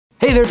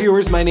Hey there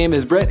viewers, my name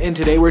is Brett and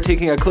today we're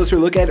taking a closer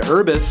look at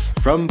Urbas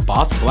from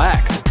Boss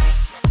Black.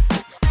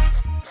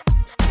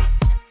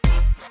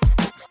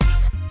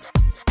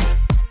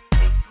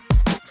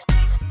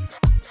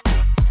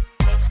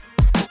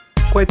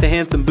 Quite the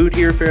handsome boot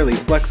here, fairly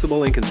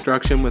flexible in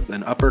construction with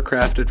an upper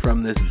crafted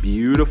from this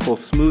beautiful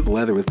smooth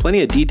leather with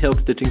plenty of detailed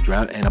stitching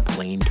throughout and a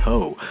plain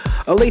toe.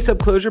 A lace-up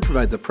closure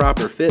provides a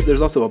proper fit.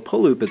 There's also a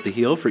pull loop at the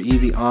heel for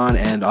easy on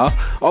and off.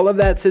 All of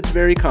that sits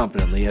very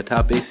confidently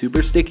atop a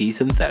super sticky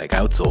synthetic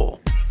outsole.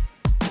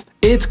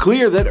 It's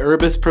clear that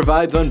Urbas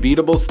provides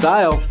unbeatable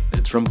style.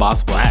 It's from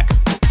Boss Black.